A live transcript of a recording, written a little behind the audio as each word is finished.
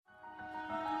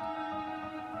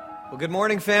Well, good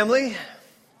morning, family.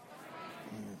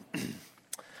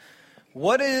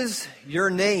 What is your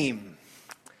name?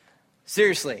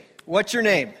 Seriously, what's your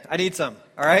name? I need some.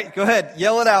 All right, go ahead.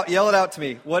 Yell it out to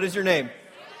me. What is your name?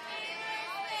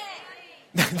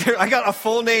 I got a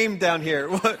full name down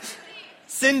here.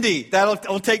 Cindy.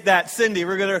 I'll take that. Cindy.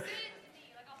 We're going to...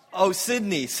 Oh,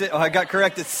 Sydney. Oh, I got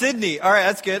corrected. Sydney. All right,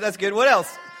 that's good. What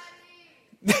else?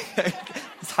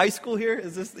 Is high school here?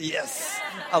 Is this? Yes.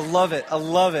 I love it.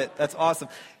 That's awesome.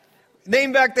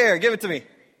 Name back there. Give it to me.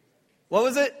 What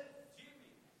was it?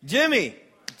 Jimmy.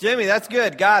 That's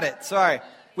good. Got it. Sorry.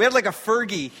 We had like a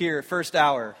Fergie here first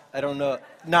hour. I don't know.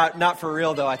 Not for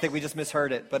real, though. I think we just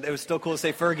misheard it. But it was still cool to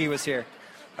say Fergie was here.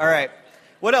 All right.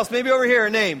 What else? Maybe over here, a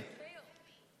name.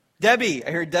 Debbie.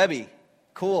 I heard Debbie.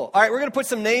 Cool. All right. We're going to put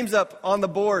some names up on the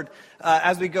board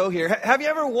as we go here. Have you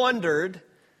ever wondered,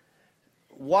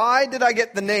 why did I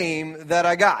get the name that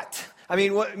I got? I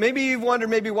mean, maybe you've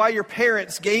wondered why your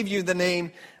parents gave you the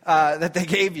name that they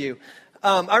gave you.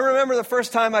 I remember the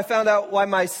first time I found out why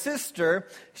my sister,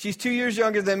 she's 2 years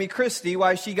younger than me, Christy,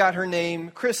 why she got her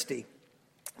name Christy.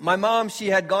 My mom, she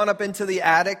had gone up into the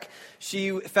attic.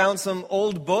 She found some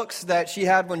old books that she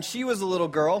had when she was a little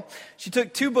girl. She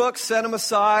took 2 books, set them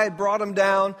aside, brought them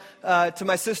down to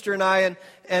my sister and I.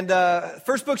 And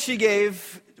first book she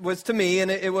gave was to me, and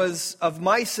it was Of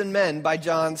Mice and Men by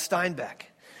John Steinbeck.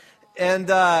 And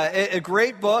a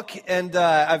great book, and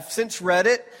I've since read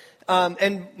it.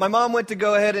 And my mom went to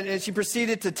go ahead and she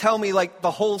proceeded to tell me like the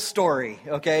whole story,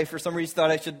 okay? For some reason,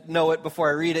 thought I should know it before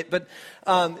I read it. But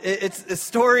it's a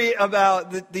story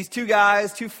about these 2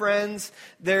 guys, 2 friends.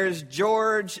 There's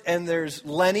George and there's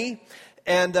Lenny.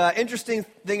 And interesting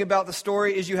thing about the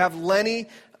story is you have Lenny,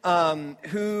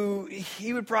 who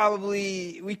he would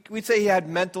probably, we'd say he had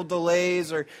mental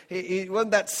delays, or he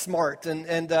wasn't that smart.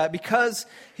 And because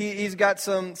he's got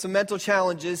some mental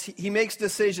challenges, he makes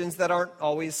decisions that aren't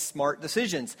always smart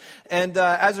decisions. And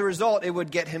as a result, it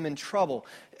would get him in trouble.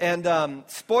 And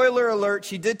spoiler alert,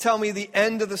 she did tell me the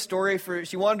end of the story.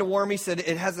 She wanted to warn me, said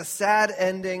it has a sad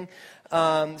ending.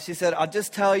 She said, I'll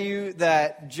just tell you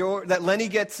that Lenny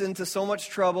gets into so much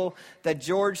trouble that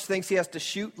George thinks he has to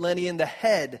shoot Lenny in the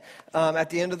head at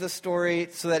the end of the story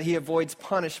so that he avoids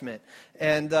punishment.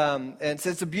 And so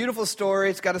it's a beautiful story.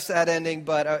 It's got a sad ending,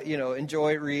 but,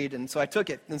 enjoy, read. And so I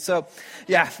took it. And so,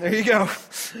 yeah, there you go.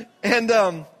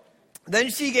 And then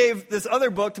she gave this other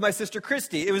book to my sister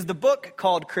Christy. It was the book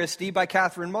called Christy by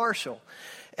Catherine Marshall.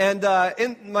 And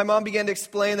my mom began to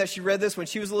explain that she read this when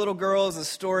she was a little girl. It's a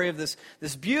story of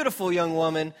this beautiful young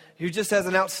woman who just has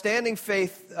an outstanding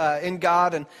faith in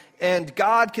God. And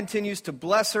God continues to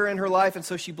bless her in her life, and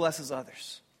so she blesses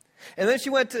others. And then she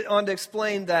went on to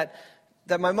explain that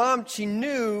my mom, she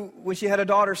knew when she had a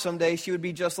daughter someday, she would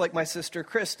be just like my sister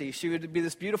Christy. She would be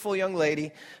this beautiful young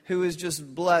lady who is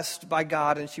just blessed by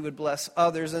God, and she would bless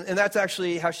others. And that's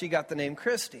actually how she got the name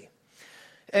Christy.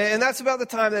 And that's about the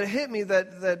time that it hit me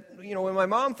that when my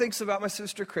mom thinks about my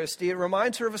sister Christy, it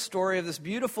reminds her of a story of this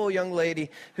beautiful young lady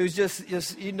who's just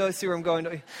see where I'm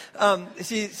going.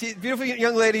 She's beautiful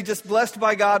young lady, just blessed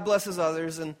by God, blesses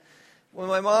others. And when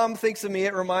my mom thinks of me,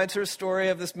 it reminds her a story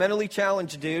of this mentally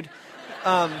challenged dude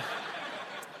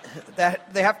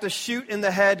that they have to shoot in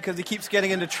the head because he keeps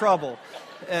getting into trouble.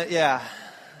 Yeah,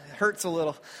 it hurts a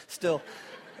little still.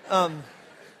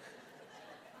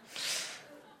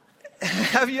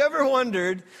 Have you ever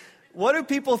wondered, what do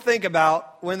people think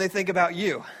about when they think about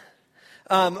you?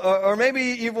 Or maybe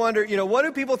you've wondered, what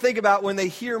do people think about when they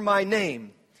hear my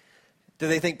name? Do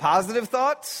they think positive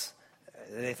thoughts?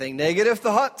 Do they think negative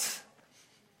thoughts?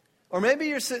 Or maybe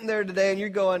you're sitting there today and you're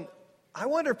going, I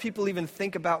wonder if people even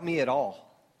think about me at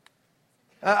all.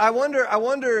 I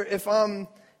wonder if I'm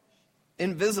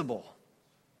invisible.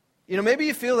 Maybe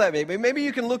you feel that way. Maybe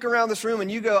you can look around this room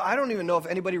and you go, I don't even know if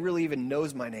anybody really even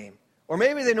knows my name. Or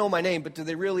maybe they know my name, but do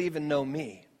they really even know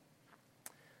me?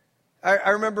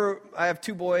 I remember I have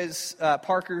 2 boys,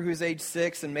 Parker, who's age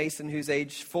 6, and Mason, who's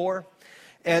age 4.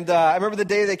 And I remember the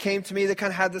day they came to me, they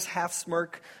kind of had this half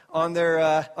smirk on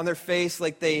their face,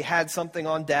 like they had something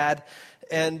on Dad.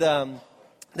 And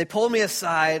they pulled me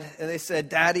aside and they said,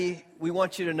 Daddy, we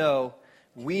want you to know,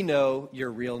 we know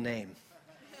your real name.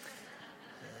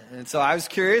 And so I was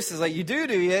curious. I was like, you do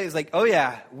you? He's like, oh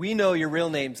yeah, we know your real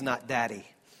name's not Daddy.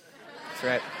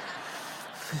 That's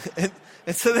right.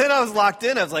 and so then I was locked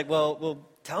in. I was like, well,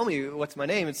 tell me what's my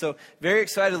name. And so very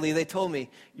excitedly, they told me,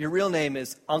 your real name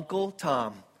is Uncle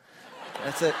Tom.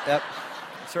 That's it. Yep.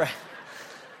 That's right.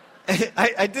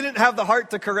 I didn't have the heart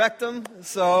to correct them.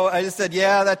 So I just said,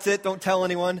 yeah, that's it. Don't tell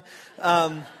anyone.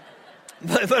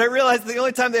 But I realized the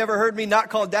only time they ever heard me not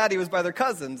called Daddy was by their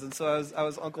cousins. And so I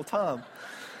was Uncle Tom.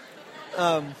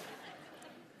 But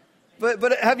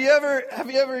have you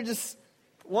ever just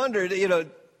wondered,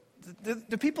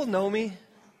 do people know me?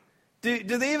 Do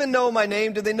they even know my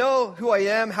name? Do they know who I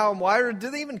am, how I'm wired? Do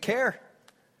they even care?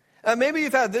 Maybe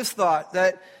you've had this thought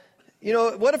that,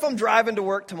 what if I'm driving to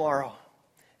work tomorrow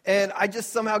and I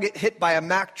just somehow get hit by a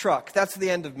Mack truck? That's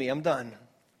the end of me. I'm done.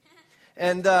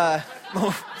 And,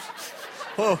 whoa.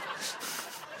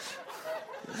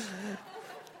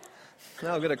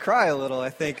 Now I'm going to cry a little, I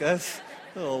think. That's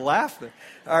a little laughter.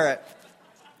 All right.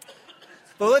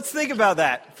 But let's think about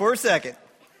that for a second.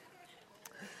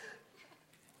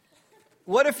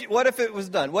 What if it was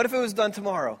done? What if it was done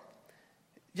tomorrow?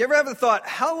 Do you ever have the thought,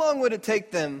 how long would it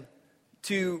take them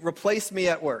to replace me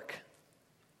at work?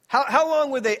 How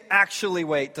long would they actually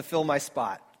wait to fill my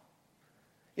spot?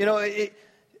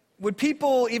 Would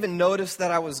people even notice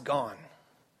that I was gone?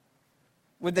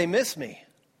 Would they miss me?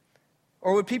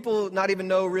 Or would people not even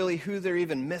know really who they're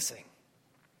even missing?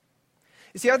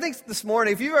 You see, I think this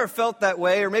morning, if you've ever felt that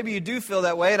way, or maybe you do feel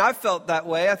that way, and I've felt that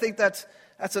way, I think that's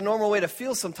a normal way to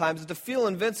feel sometimes, is to feel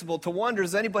invincible, to wonder,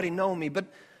 does anybody know me? But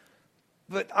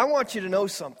I want you to know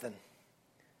something.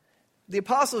 The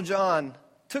Apostle John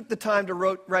took the time to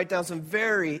write down some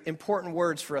very important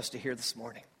words for us to hear this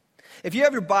morning. If you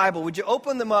have your Bible, would you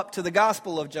open them up to the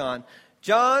Gospel of John?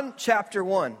 John chapter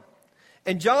 1.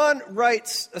 And John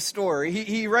writes a story.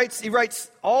 He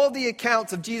writes all the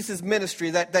accounts of Jesus'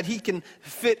 ministry that he can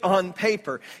fit on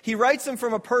paper. He writes them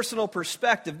from a personal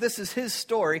perspective. This is his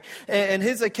story and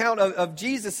his account of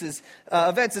Jesus'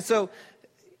 events. And so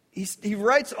he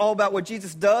writes all about what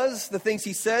Jesus does, the things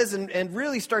he says, and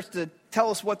really starts to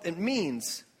tell us what it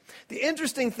means. The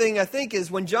interesting thing, I think, is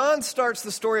when John starts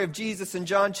the story of Jesus in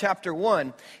John chapter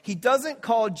 1, he doesn't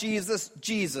call Jesus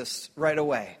Jesus right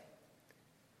away.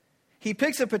 He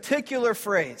picks a particular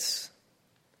phrase,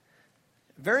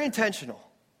 very intentional.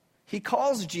 He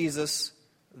calls Jesus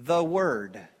the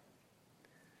Word.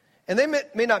 And they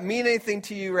may not mean anything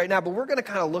to you right now, but we're going to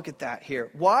kind of look at that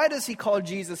here. Why does he call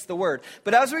Jesus the Word?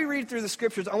 But as we read through the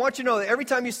Scriptures, I want you to know that every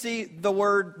time you see the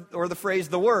word or the phrase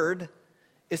the Word,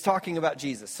 is talking about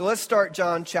Jesus. So let's start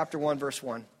John chapter 1, verse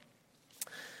 1. It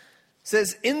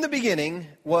says, "In the beginning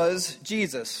was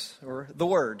Jesus," or the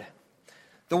Word.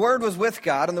 "The Word was with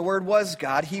God, and the Word was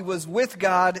God. He was with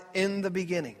God in the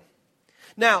beginning."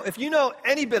 Now, if you know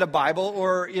any bit of Bible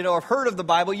or, have heard of the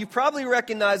Bible, you probably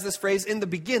recognize this phrase, "in the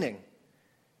beginning."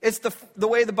 It's the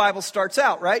way the Bible starts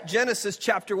out, right? Genesis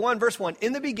chapter 1, verse 1.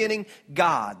 "In the beginning,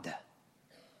 God."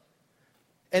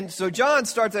 And so John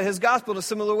starts his gospel in a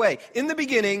similar way. In the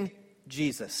beginning,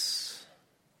 Jesus.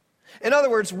 In other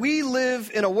words, we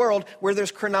live in a world where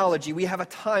there's chronology. We have a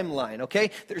timeline, okay?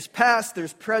 There's past,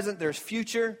 there's present, there's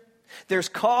future. There's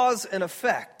cause and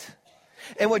effect.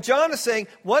 And what John is saying,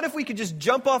 what if we could just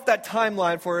jump off that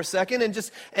timeline for a second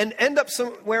and end up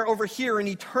somewhere over here in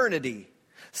eternity?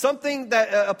 Something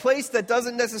a place that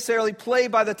doesn't necessarily play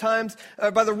by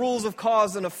the rules of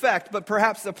cause and effect, but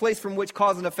perhaps a place from which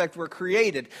cause and effect were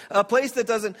created. A place that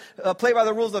doesn't play by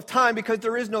the rules of time, because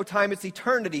there is no time, it's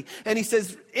eternity. And he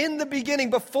says, in the beginning,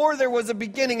 before there was a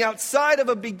beginning, outside of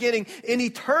a beginning, in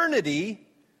eternity,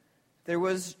 there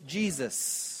was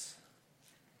Jesus.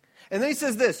 And then he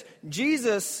says this,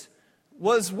 Jesus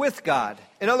was with God.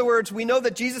 In other words, we know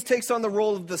that Jesus takes on the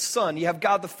role of the Son. You have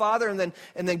God the Father and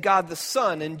then God the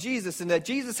Son and Jesus, and that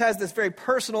Jesus has this very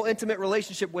personal, intimate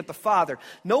relationship with the Father.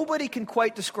 Nobody can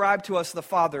quite describe to us the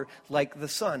Father like the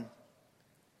Son.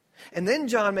 And then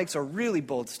John makes a really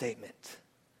bold statement.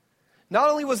 Not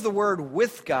only was the Word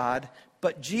with God,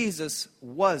 but Jesus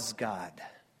was God.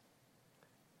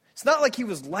 It's not like he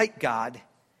was like God.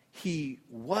 He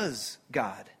was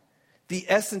God. The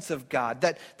essence of God.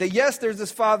 That yes, there's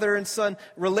this father and son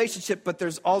relationship, but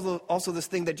there's also this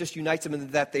thing that just unites them,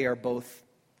 and that they are both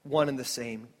one and the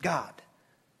same God.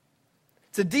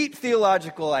 It's a deep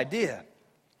theological idea.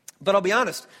 But I'll be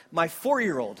honest, my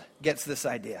 4-year-old gets this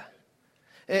idea.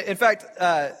 In fact,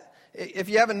 if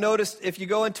you haven't noticed, if you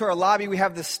go into our lobby, we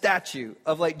have this statue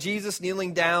of like Jesus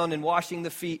kneeling down and washing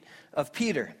the feet of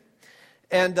Peter.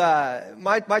 And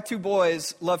my 2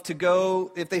 boys love to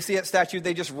go, if they see that statue,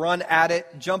 they just run at it,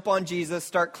 jump on Jesus,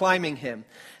 start climbing him.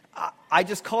 I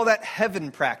just call that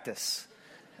heaven practice.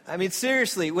 I mean,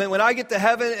 seriously, when I get to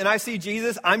heaven and I see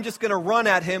Jesus, I'm just going to run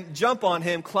at him, jump on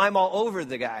him, climb all over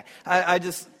the guy.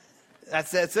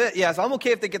 That's it. Yeah, so I'm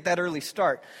okay if they get that early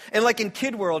start. And like in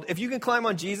Kid World, if you can climb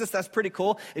on Jesus, that's pretty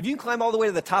cool. If you can climb all the way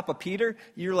to the top of Peter,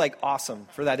 you're like awesome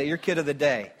for that day. You're kid of the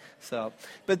day. So,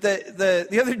 but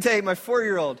the other day, my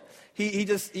 4-year-old,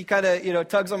 he kind of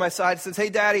tugs on my side and says, "Hey,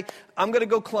 Daddy, I'm going to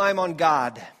go climb on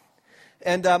God."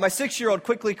 And my 6-year-old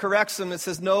quickly corrects him and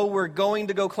says, no, we're going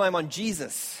to go climb on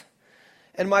Jesus.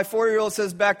 And my 4-year-old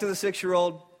says back to the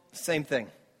 6-year-old, same thing.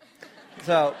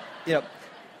 So,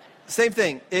 same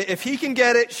thing. If he can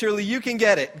get it, surely you can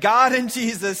get it. God and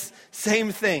Jesus,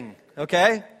 same thing,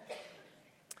 okay?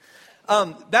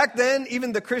 Back then,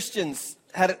 even the Christians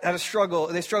had a struggle.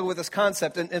 They struggled with this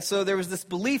concept. And so there was this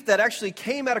belief that actually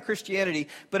came out of Christianity,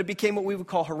 but it became what we would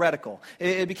call heretical.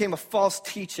 It became a false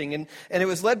teaching. And it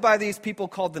was led by these people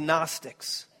called the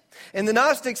Gnostics. And the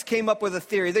Gnostics came up with a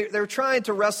theory. They were trying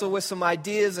to wrestle with some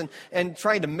ideas and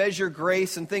trying to measure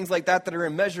grace and things like that are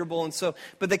immeasurable.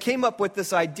 But they came up with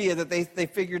this idea that they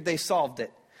figured they solved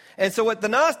it. And so what the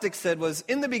Gnostics said was,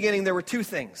 in the beginning, there were two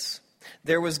things.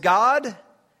 There was God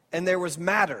and there was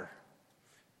matter.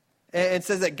 And it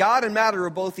says that God and matter are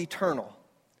both eternal.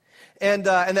 And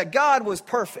that God was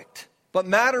perfect, but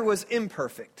matter was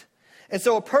imperfect. And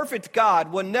so a perfect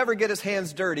God would never get his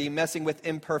hands dirty messing with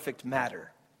imperfect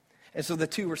matter. And so the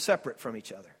two were separate from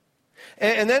each other.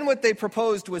 And then what they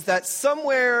proposed was that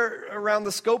somewhere around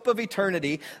the scope of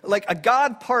eternity, like a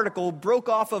God particle broke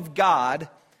off of God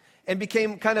and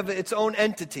became kind of its own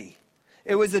entity.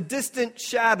 It was a distant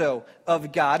shadow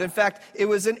of God. In fact, it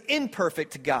was an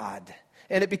imperfect God.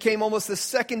 And it became almost a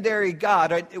secondary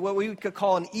God, what we could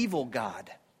call an evil God.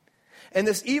 And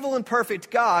this evil and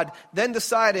perfect God then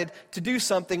decided to do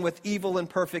something with evil and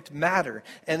perfect matter.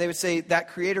 And they would say that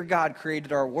creator God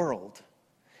created our world.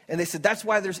 And they said that's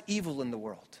why there's evil in the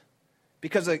world.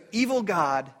 Because an evil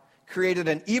God created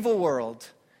an evil world,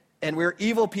 and we're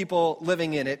evil people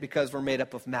living in it because we're made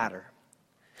up of matter.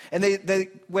 And they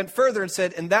went further and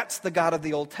said, and that's the God of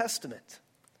the Old Testament.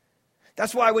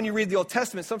 That's why when you read the Old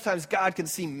Testament, sometimes God can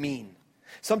seem mean.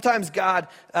 Sometimes God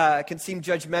can seem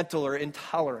judgmental or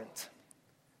intolerant.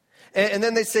 And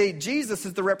then they say Jesus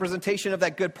is the representation of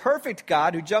that good, perfect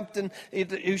God who jumped in,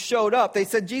 who showed up. They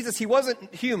said Jesus, he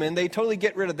wasn't human. They totally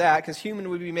get rid of that because human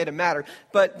would be made of matter.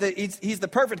 But he's the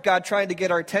perfect God trying to get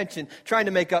our attention, trying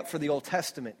to make up for the Old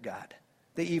Testament God,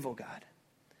 the evil God.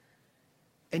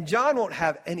 And John won't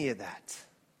have any of that.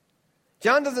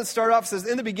 John doesn't start off, says,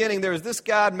 in the beginning there was this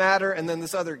God, matter, and then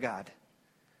this other God.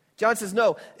 John says,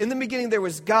 no, in the beginning there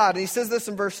was God. And he says this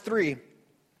in verse 3.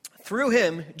 Through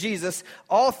him, Jesus,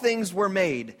 all things were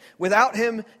made. Without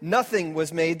him, nothing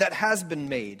was made that has been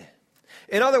made.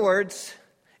 In other words,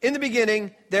 in the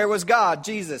beginning, there was God,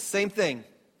 Jesus, same thing.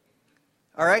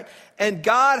 All right? And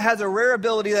God has a rare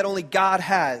ability that only God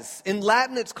has. In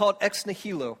Latin, it's called ex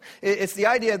nihilo. It's the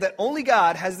idea that only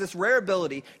God has this rare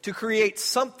ability to create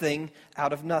something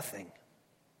out of nothing.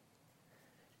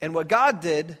 And what God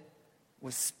did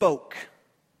was spoke.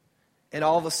 And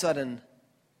all of a sudden,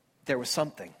 there was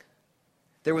something.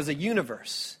 There was a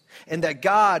universe. And that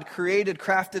God created,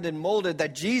 crafted, and molded.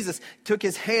 That Jesus took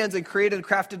his hands and created and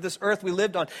crafted this earth we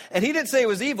lived on. And he didn't say it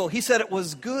was evil. He said it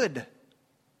was good.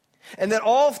 And that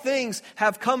all things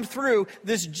have come through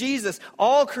this Jesus.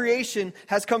 All creation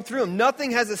has come through him.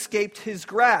 Nothing has escaped his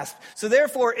grasp. So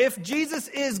therefore, if Jesus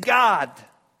is God,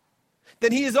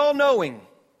 then he is all-knowing.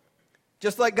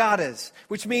 Just like God is.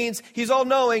 Which means he's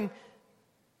all-knowing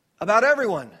about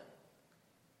everyone.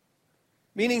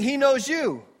 Meaning he knows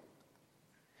you.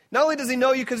 Not only does he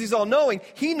know you because he's all-knowing,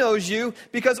 he knows you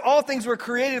because all things were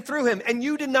created through him, and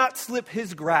you did not slip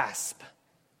his grasp.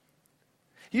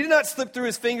 You did not slip through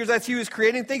his fingers as he was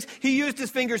creating things. He used his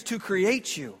fingers to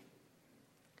create you.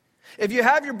 If you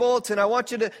have your bulletin, I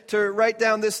want you to write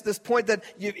down this point that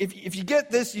if you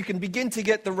get this, you can begin to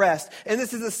get the rest. And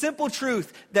this is a simple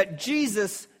truth that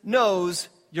Jesus knows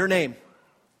your name.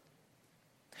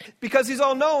 Because he's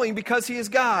all-knowing, because he is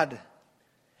God.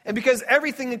 And because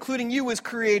everything, including you, was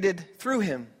created through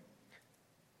him.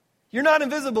 You're not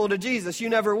invisible to Jesus. You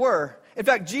never were. In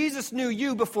fact, Jesus knew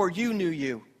you before you knew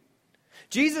you.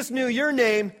 Jesus knew your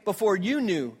name before you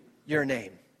knew your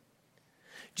name.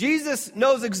 Jesus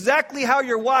knows exactly how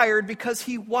you're wired because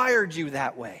he wired you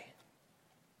that way.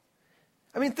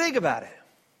 I mean, think about it.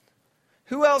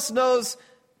 Who else knows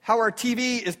how our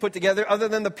TV is put together other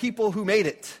than the people who made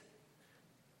it?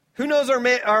 Who knows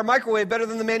our microwave better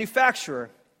than the manufacturer?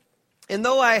 And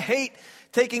though I hate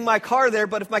taking my car there,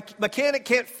 but if my mechanic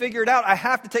can't figure it out, I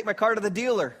have to take my car to the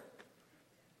dealer.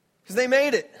 Because they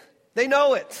made it. They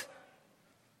know it.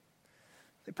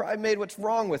 They probably made what's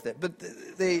wrong with it, but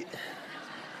they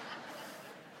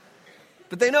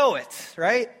know it,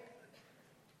 right?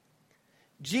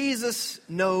 Jesus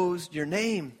knows your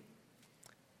name.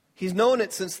 He's known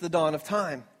it since the dawn of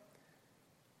time.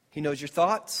 He knows your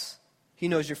thoughts. He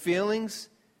knows your feelings.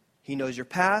 He knows your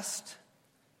past.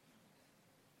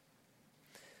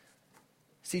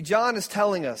 See, John is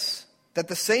telling us that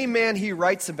the same man he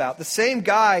writes about, the same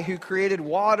guy who created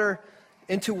water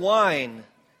into wine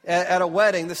at a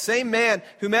wedding, the same man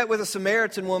who met with a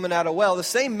Samaritan woman at a well, the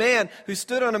same man who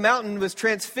stood on a mountain and was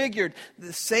transfigured,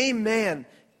 the same man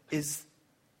is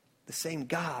the same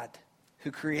God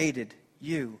who created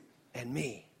you and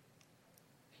me.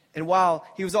 And while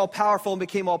he was all powerful and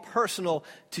became all personal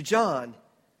to John,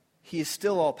 he is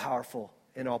still all powerful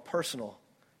and all personal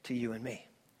to you and me.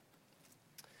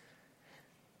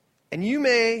 And you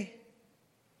may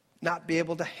not be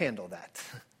able to handle that.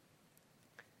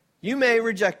 You may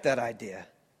reject that idea.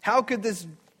 How could this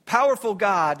powerful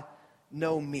God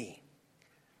know me?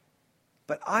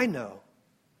 But I know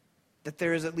that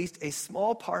there is at least a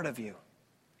small part of you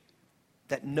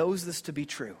that knows this to be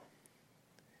true.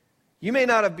 You may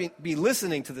not be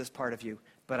listening to this part of you,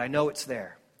 but I know it's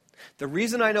there. The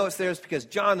reason I know it's there is because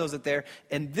John knows it there,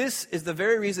 and this is the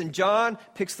very reason John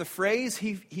picks the phrase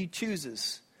he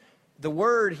chooses, the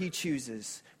word he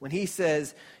chooses, when he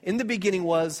says, in the beginning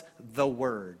was the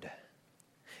Word.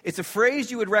 It's a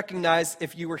phrase you would recognize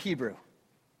if you were Hebrew.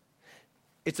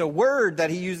 It's a word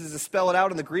that he uses to spell it out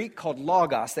in the Greek called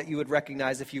logos that you would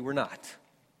recognize if you were not.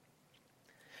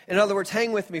 In other words,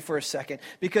 hang with me for a second,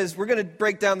 because we're going to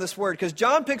break down this word. Because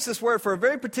John picks this word for a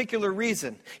very particular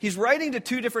reason. He's writing to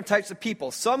two different types of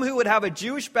people. Some who would have a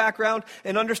Jewish background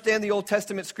and understand the Old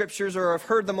Testament scriptures or have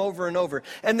heard them over and over.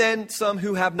 And then some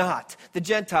who have not, the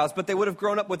Gentiles, but they would have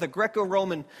grown up with a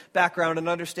Greco-Roman background and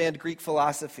understand Greek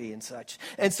philosophy and such.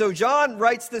 And so John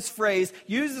writes this phrase,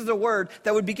 uses a word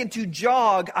that would begin to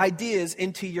jog ideas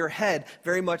into your head,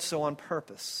 very much so on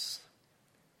purpose.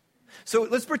 So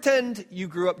let's pretend you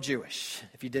grew up Jewish,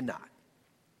 if you did not.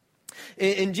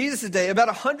 In Jesus' day, about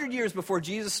 100 years before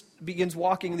Jesus begins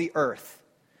walking the earth,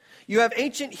 you have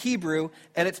ancient Hebrew,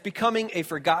 and it's becoming a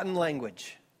forgotten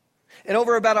language. And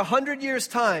over about 100 years'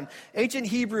 time, ancient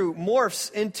Hebrew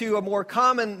morphs into a more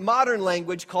common modern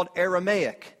language called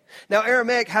Aramaic. Now,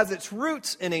 Aramaic has its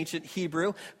roots in ancient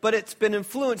Hebrew, but it's been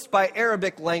influenced by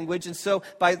Arabic language. And so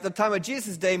by the time of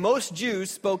Jesus' day, most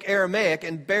Jews spoke Aramaic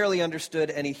and barely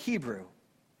understood any Hebrew.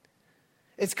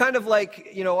 It's kind of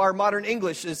like, our modern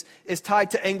English is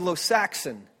tied to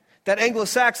Anglo-Saxon. That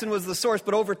Anglo-Saxon was the source,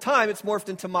 but over time it's morphed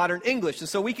into modern English. And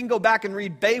so we can go back and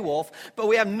read Beowulf, but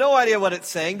we have no idea what it's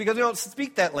saying because we don't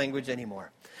speak that language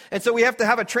anymore. And so we have to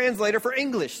have a translator for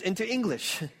English into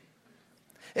English.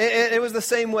 And it was the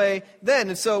same way then.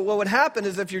 And so what would happen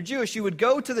is if you're Jewish, you would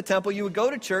go to the temple, you would go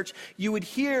to church, you would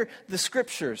hear the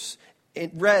scriptures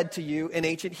read to you in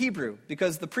ancient Hebrew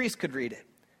because the priest could read it.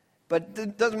 But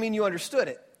it doesn't mean you understood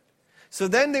it. So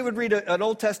then they would read an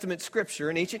Old Testament scripture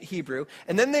in ancient Hebrew,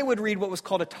 and then they would read what was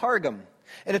called a Targum.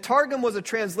 And a Targum was a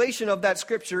translation of that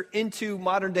scripture into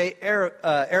modern-day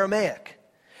Aramaic.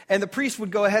 And the priest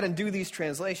would go ahead and do these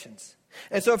translations.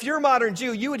 And so if you're a modern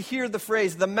Jew, you would hear the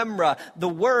phrase, the memra, the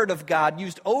word of God,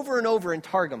 used over and over in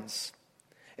Targums.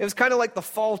 It was kind of like the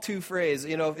fall to phrase,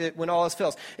 when all else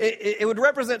fails. It would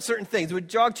represent certain things. It would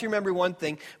jog to your memory one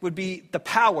thing, would be the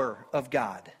power of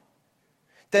God.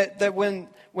 That when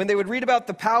they would read about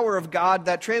the power of God,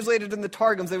 that translated in the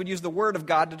Targums, they would use the word of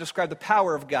God to describe the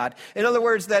power of God. In other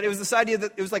words, that it was this idea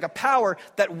that it was like a power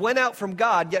that went out from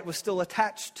God, yet was still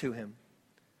attached to him.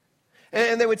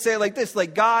 And they would say it like this,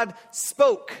 like God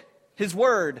spoke his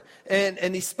word,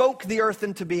 and he spoke the earth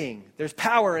into being. There's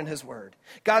power in his word.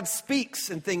 God speaks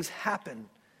and things happen.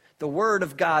 The word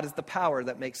of God is the power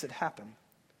that makes it happen.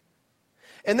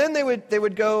 And then they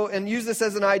would go and use this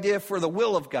as an idea for the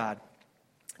will of God.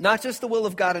 Not just the will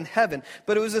of God in heaven,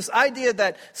 but it was this idea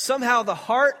that somehow the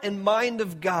heart and mind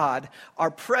of God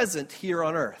are present here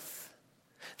on earth.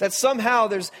 That somehow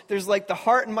there's like the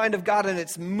heart and mind of God, and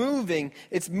it's moving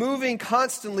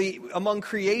constantly among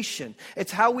creation.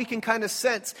 It's how we can kind of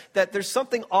sense that there's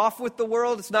something off with the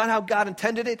world. It's not how God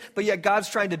intended it, but yet God's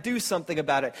trying to do something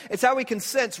about it. It's how we can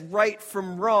sense right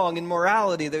from wrong in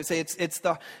morality. They would say it's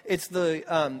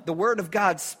the word of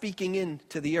God speaking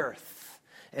into the earth,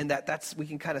 and that's we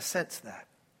can kind of sense that.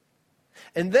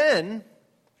 And then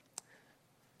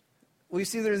we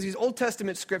see there's these Old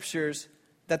Testament scriptures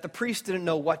that the priest didn't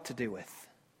know what to do with.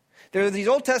 There are these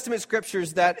Old Testament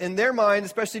scriptures that in their mind,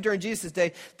 especially during Jesus'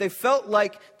 day, they felt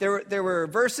like there were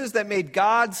verses that made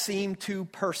God seem too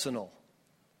personal.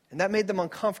 And that made them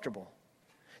uncomfortable.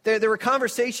 There were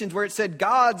conversations where it said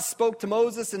God spoke to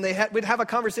Moses, and would have a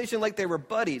conversation like they were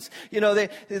buddies.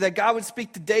 That God would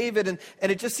speak to David, and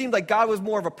it just seemed like God was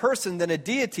more of a person than a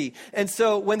deity. And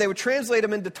so when they would translate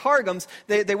them into Targums,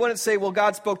 they wouldn't say, well,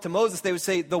 God spoke to Moses. They would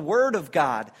say, the word of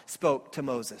God spoke to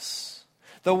Moses.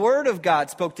 The word of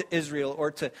God spoke to Israel or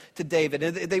to David.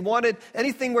 And they wanted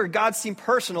anything where God seemed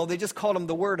personal, they just called him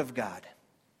the word of God.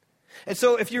 And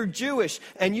so if you're Jewish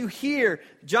and you hear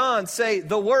John say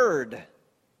the word,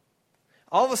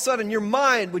 all of a sudden your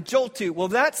mind would jolt to, well,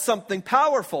 that's something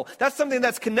powerful. That's something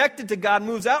that's connected to God,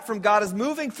 moves out from God, is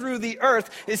moving through the earth,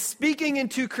 is speaking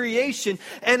into creation,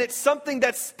 and it's something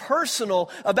that's personal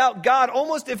about God,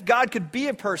 almost if God could be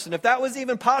a person. If that was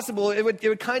even possible, it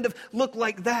would kind of look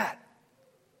like that.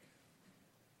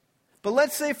 But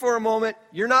let's say for a moment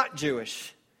you're not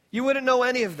Jewish. You wouldn't know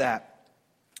any of that.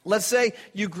 Let's say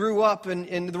you grew up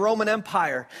in the Roman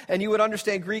Empire and you would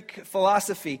understand Greek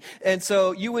philosophy. And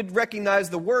so you would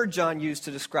recognize the word John used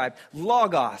to describe,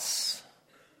 logos.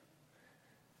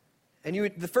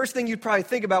 And the first thing you'd probably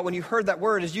think about when you heard that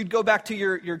word is you'd go back to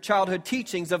your childhood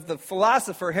teachings of the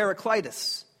philosopher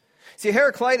Heraclitus. See,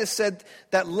 Heraclitus said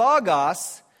that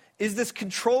logos is this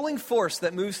controlling force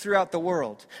that moves throughout the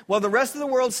world. While the rest of the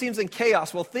world seems in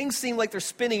chaos, while things seem like they're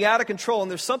spinning out of control and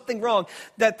there's something wrong,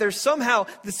 that there's somehow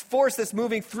this force that's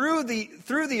moving through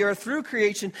the earth, through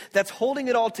creation, that's holding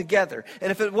it all together.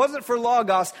 And if it wasn't for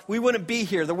Logos, we wouldn't be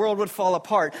here. The world would fall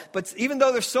apart. But even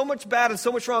though there's so much bad and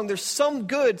so much wrong, there's some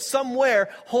good somewhere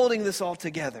holding this all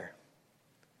together.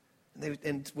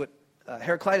 And what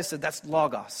Heraclitus said, that's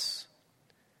Logos.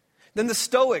 Then the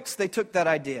Stoics, they took that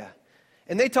idea.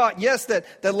 And they taught, yes, that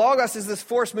Logos is this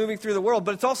force moving through the world,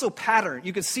 but it's also pattern.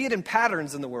 You can see it in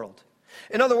patterns in the world.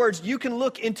 In other words, you can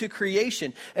look into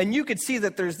creation, and you can see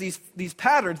that there's these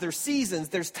patterns. There's seasons,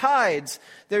 there's tides,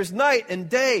 there's night and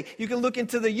day. You can look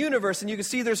into the universe, and you can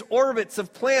see there's orbits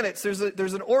of planets. There's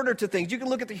an order to things. You can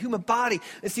look at the human body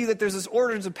and see that there's this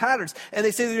orders and patterns. And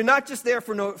they say they're not just there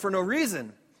for no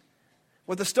reason.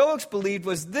 What the Stoics believed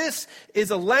was this is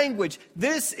a language.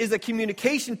 This is a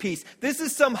communication piece. This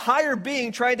is some higher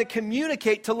being trying to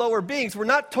communicate to lower beings. We're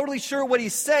not totally sure what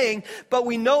he's saying, but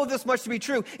we know this much to be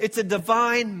true. It's a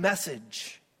divine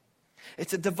message.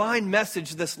 It's a divine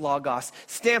message, this Logos,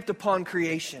 stamped upon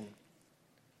creation.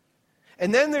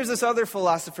 And then there's this other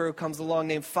philosopher who comes along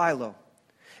named Philo.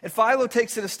 And Philo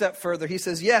takes it a step further. He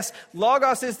says, yes,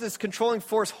 Logos is this controlling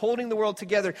force holding the world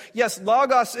together. Yes,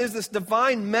 Logos is this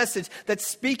divine message that's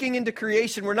speaking into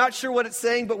creation. We're not sure what it's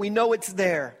saying, but we know it's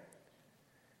there.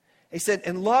 He said,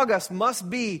 and Logos must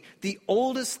be the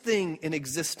oldest thing in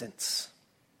existence.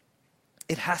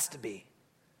 It has to be.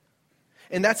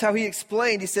 And that's how he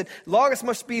explained. He said, Logos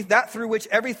must be that through which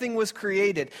everything was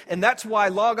created. And that's why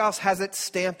Logos has its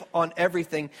stamp on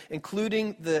everything,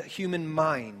 including the human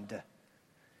mind.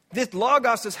 This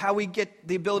Logos is how we get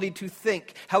the ability to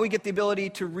think, how we get the ability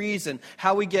to reason,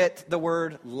 how we get the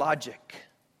word logic.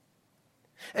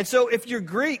 And so if you're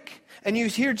Greek and you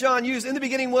hear John use, in the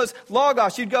beginning was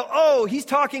Logos, you'd go, oh, he's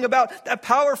talking about that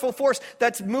powerful force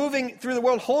that's moving through the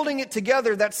world, holding it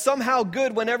together, that's somehow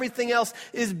good when everything else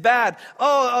is bad.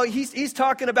 Oh, he's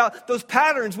talking about those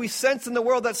patterns we sense in the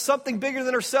world, that's something bigger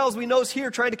than ourselves we know is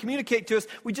here trying to communicate to us.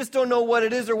 We just don't know what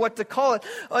it is or what to call it.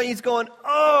 He's going,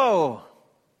 oh.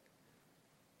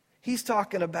 He's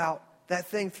talking about that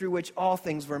thing through which all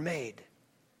things were made.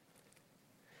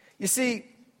 You see,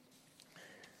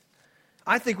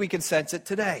 I think we can sense it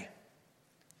today.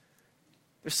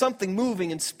 There's something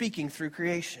moving and speaking through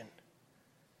creation.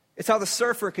 It's how the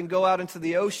surfer can go out into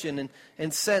the ocean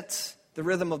and sense the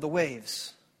rhythm of the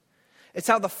waves. It's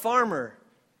how the farmer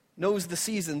knows the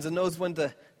seasons and knows when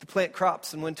to plant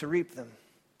crops and when to reap them.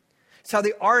 It's how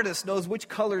the artist knows which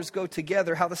colors go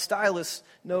together, how the stylist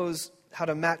knows how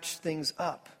to match things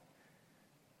up.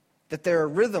 That there are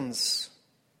rhythms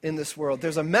in this world.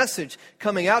 There's a message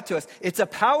coming out to us. It's a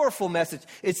powerful message.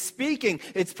 It's speaking.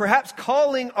 It's perhaps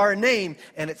calling our name,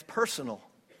 and it's personal.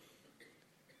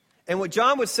 And what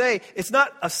John would say, it's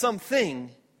not a something,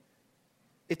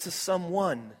 it's a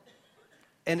someone.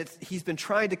 And he's been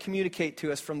trying to communicate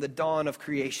to us from the dawn of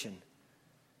creation.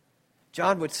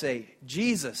 John would say,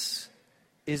 Jesus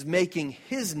is making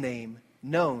his name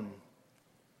known.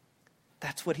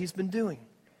 That's what he's been doing.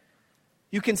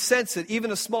 You can sense it.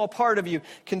 Even a small part of you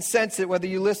can sense it, whether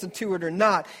you listen to it or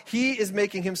not. He is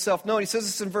making himself known. He says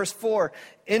this in verse 4.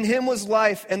 In him was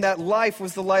life, and that life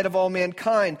was the light of all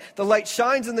mankind. The light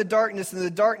shines in the darkness, and the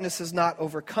darkness has not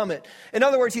overcome it. In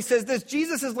other words, he says this.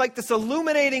 Jesus is like this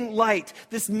illuminating light,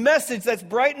 this message that's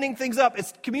brightening things up.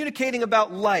 It's communicating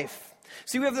about life.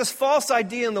 See, we have this false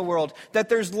idea in the world that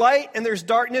there's light and there's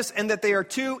darkness, and that they are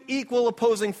two equal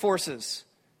opposing forces.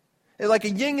 Like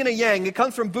a yin and a yang. It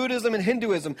comes from Buddhism and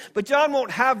Hinduism. But John won't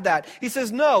have that. He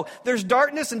says, no, there's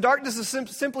darkness, and darkness is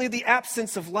simply the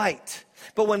absence of light.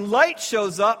 But when light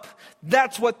shows up,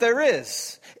 that's what there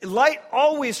is. Light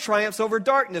always triumphs over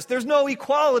darkness. There's no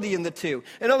equality in the two.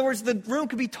 In other words, the room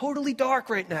could be totally dark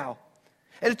right now.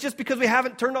 And it's just because we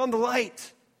haven't turned on the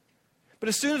light. But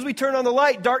as soon as we turn on the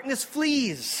light, darkness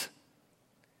flees.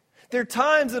 There are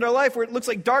times in our life where it looks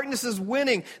like darkness is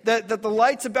winning, that the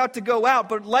light's about to go out,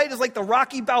 but light is like the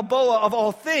Rocky Balboa of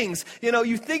all things.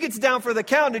 You think it's down for the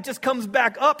count, it just comes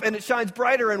back up and it shines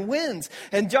brighter and wins.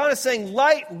 And John is saying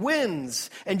light wins.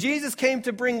 And Jesus came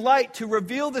to bring light, to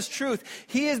reveal this truth.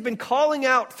 He has been calling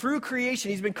out through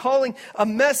creation. He's been calling a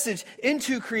message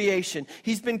into creation.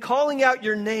 He's been calling out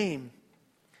your name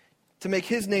to make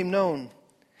his name known.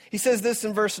 He says this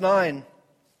in verse 9.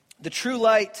 The true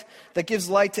light that gives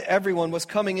light to everyone was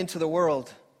coming into the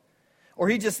world. Or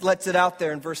he just lets it out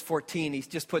there in verse 14. He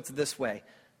just puts it this way.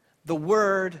 The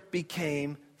Word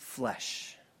became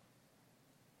flesh.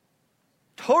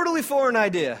 Totally foreign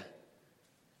idea.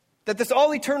 That this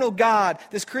all-eternal God,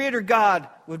 this creator God,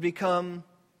 would become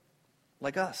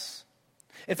like us.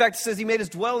 In fact, it says he made his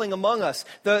dwelling among us.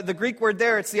 The Greek word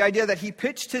there, it's the idea that he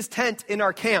pitched his tent in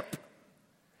our camp.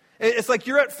 It's like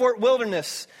you're at Fort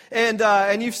Wilderness,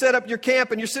 and you've set up your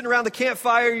camp, and you're sitting around the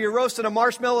campfire, you're roasting a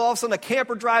marshmallow, all of a sudden a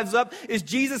camper drives up. It's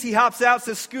Jesus, he hops out,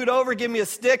 says, scoot over, give me a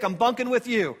stick, I'm bunking with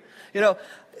you.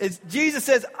 Jesus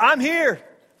says, I'm here.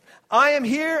 I am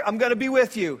here, I'm going to be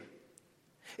with you.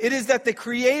 It is that the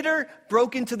Creator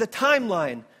broke into the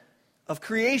timeline of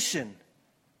creation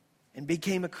and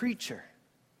became a creature.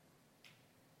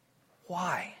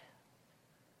 Why?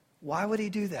 Why would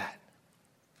he do that?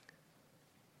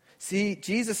 See,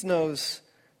 Jesus knows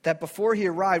that before he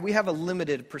arrived, we have a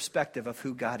limited perspective of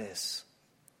who God is.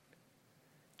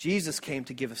 Jesus came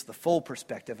to give us the full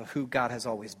perspective of who God has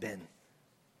always been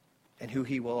and who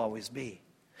he will always be.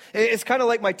 It's kind of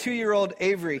like my 2-year-old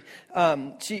Avery.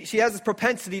 She has this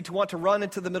propensity to want to run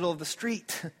into the middle of the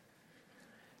street.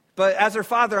 But as her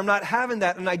father, I'm not having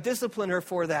that, and I discipline her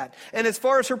for that. And as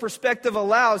far as her perspective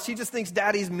allows, she just thinks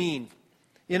daddy's mean.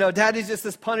 Daddy's just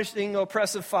this punishing,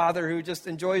 oppressive father who just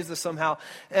enjoys this somehow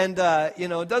and,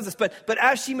 does this. But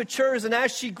as she matures and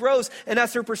as she grows and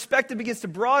as her perspective begins to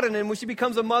broaden and when she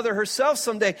becomes a mother herself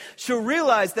someday, she'll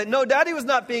realize that, no, daddy was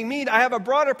not being mean. I have a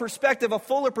broader perspective, a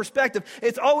fuller perspective.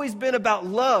 It's always been about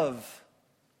love.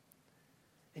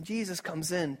 And Jesus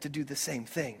comes in to do the same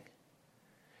thing.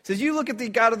 So as you look at the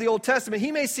God of the Old Testament,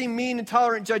 he may seem mean,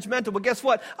 intolerant, judgmental, but guess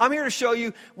what? I'm here to show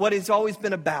you what it's always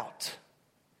been about.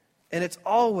 And it's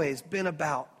always been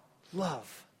about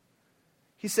love.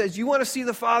 He says, you want to see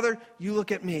the Father? You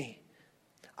look at me.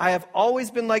 I have always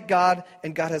been like God,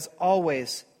 and God has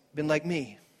always been like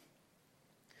me.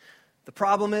 The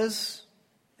problem is,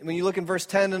 when you look in verse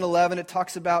 10 and 11, it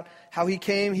talks about how he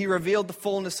came, he revealed the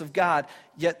fullness of God,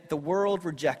 yet the world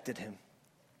rejected him.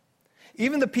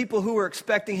 Even the people who were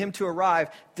expecting him to arrive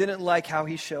didn't like how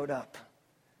he showed up.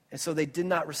 And so they did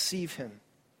not receive him.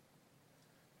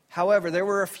 However, there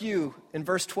were a few. In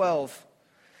verse 12,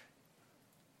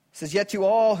 it says, yet to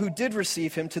all who did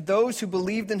receive him, to those who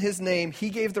believed in his name, he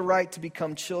gave the right to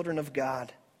become children of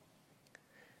God.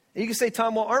 And you can say,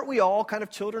 Tom, well, aren't we all kind of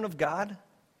children of God?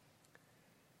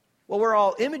 Well, we're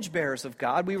all image bearers of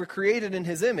God. We were created in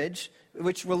his image,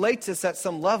 which relates us at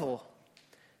some level.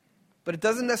 But it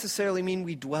doesn't necessarily mean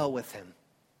we dwell with him.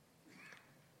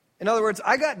 In other words,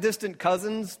 I got distant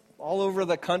cousins all over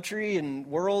the country and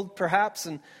world, perhaps,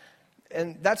 and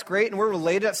that's great, and we're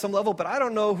related at some level, but I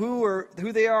don't know who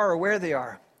they are or where they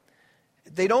are.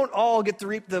 They don't all get to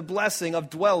reap the blessing of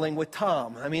dwelling with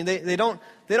Tom. I mean, they don't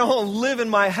live in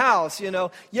my house,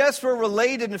 Yes, we're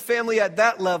related and family at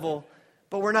that level,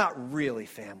 but we're not really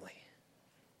family.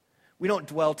 We don't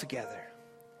dwell together.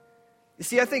 You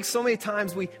see, I think so many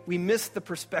times we miss the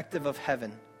perspective of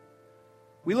heaven.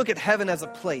 We look at heaven as a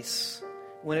place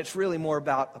when it's really more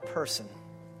about a person.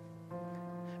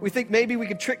 We think maybe we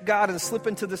could trick God and slip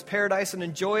into this paradise and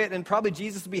enjoy it, and probably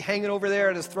Jesus will be hanging over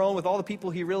there at his throne with all the people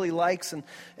he really likes, and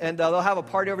they'll have a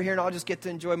party over here, and I'll just get to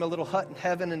enjoy my little hut in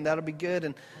heaven, and that'll be good.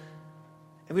 And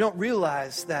we don't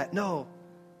realize that, no,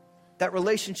 that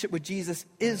relationship with Jesus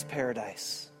is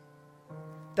paradise.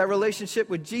 That relationship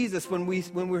with Jesus, when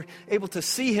we're able to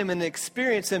see him and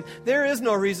experience him, there is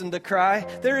no reason to cry.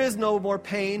 There is no more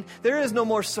pain. There is no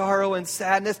more sorrow and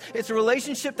sadness. It's a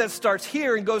relationship that starts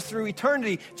here and goes through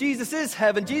eternity. Jesus is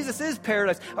heaven. Jesus is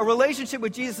paradise. A relationship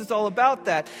with Jesus is all about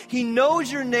that. He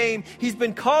knows your name. He's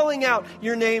been calling out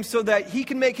your name so that he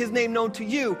can make his name known to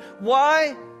you.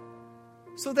 Why?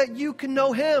 So that you can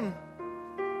know him.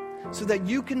 So that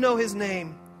you can know his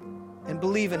name and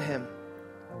believe in him.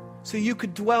 So you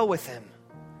could dwell with him.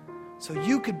 So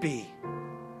you could be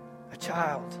a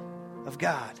child of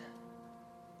God.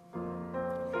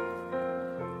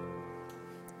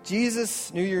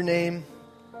 Jesus knew your name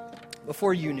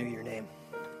before you knew your name.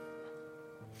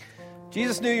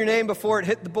 Jesus knew your name before it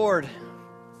hit the board.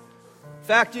 In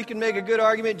fact, you can make a good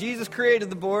argument. Jesus created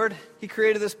the board. He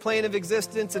created this plane of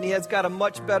existence, and he has got a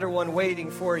much better one waiting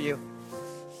for you.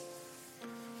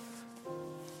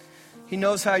 He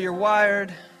knows how you're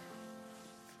wired.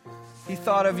 He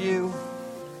thought of you.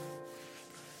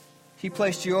 He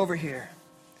placed you over here.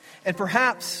 And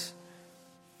perhaps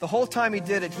the whole time he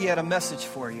did it, he had a message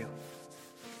for you.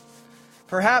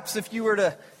 Perhaps if you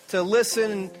were to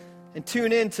listen and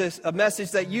tune in to a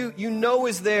message that you know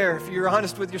is there, if you're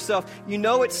honest with yourself, you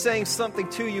know it's saying something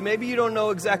to you. Maybe you don't know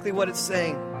exactly what it's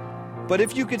saying. But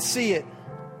if you could see it,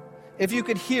 if you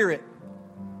could hear it,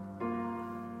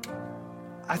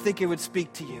 I think it would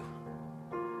speak to you.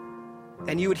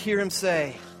 And you would hear him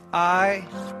say, I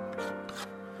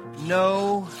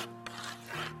know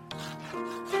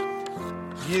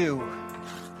you.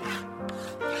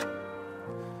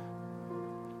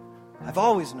 I've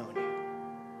always known you.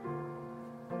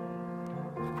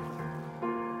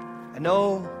 I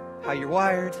know how you're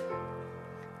wired.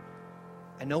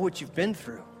 I know what you've been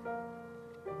through.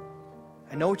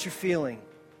 I know what you're feeling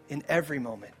in every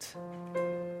moment.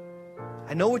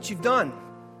 I know what you've done.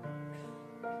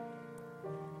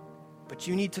 But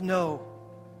you need to know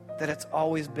that it's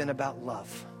always been about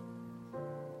love.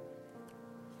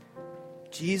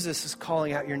 Jesus is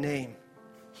calling out your name.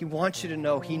 He wants you to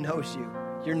know he knows you.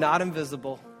 You're not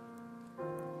invisible.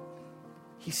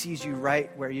 He sees you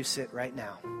right where you sit right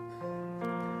now.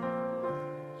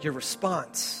 Your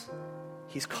response,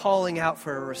 he's calling out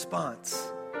for a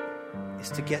response,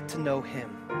 is to get to know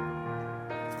him.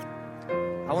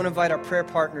 I want to invite our prayer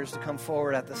partners to come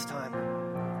forward at this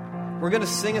time. We're going to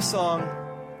sing a song.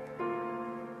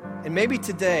 And maybe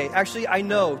today, actually I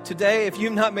know, today, if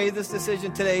you've not made this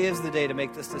decision, today is the day to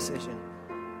make this decision.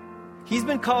 He's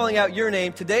been calling out your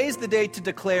name. Today is the day to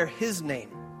declare his name.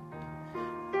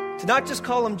 To not just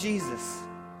call him Jesus,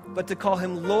 but to call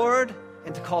him Lord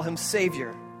and to call him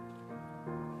Savior.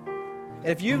 And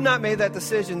if you've not made that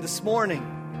decision, this morning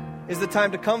is the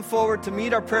time to come forward to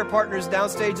meet our prayer partners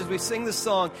downstage as we sing this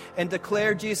song and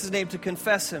declare Jesus' name, to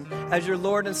confess him as your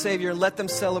Lord and Savior, and let them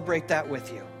celebrate that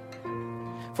with you.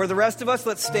 For the rest of us,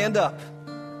 let's stand up.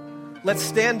 Let's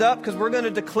stand up because we're going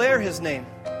to declare his name.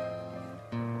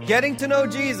 Getting to know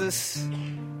Jesus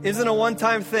isn't a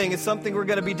one-time thing. It's something we're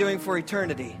going to be doing for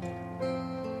eternity.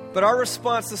 But our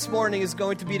response this morning is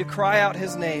going to be to cry out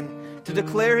his name, to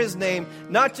declare his name,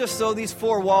 not just so these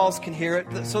four walls can hear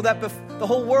it, so that the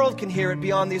whole world can hear it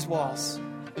beyond these walls.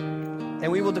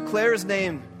 And we will declare his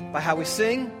name by how we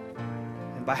sing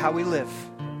and by how we live.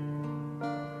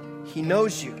 He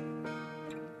knows you.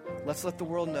 Let's let the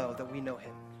world know that we know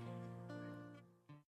him.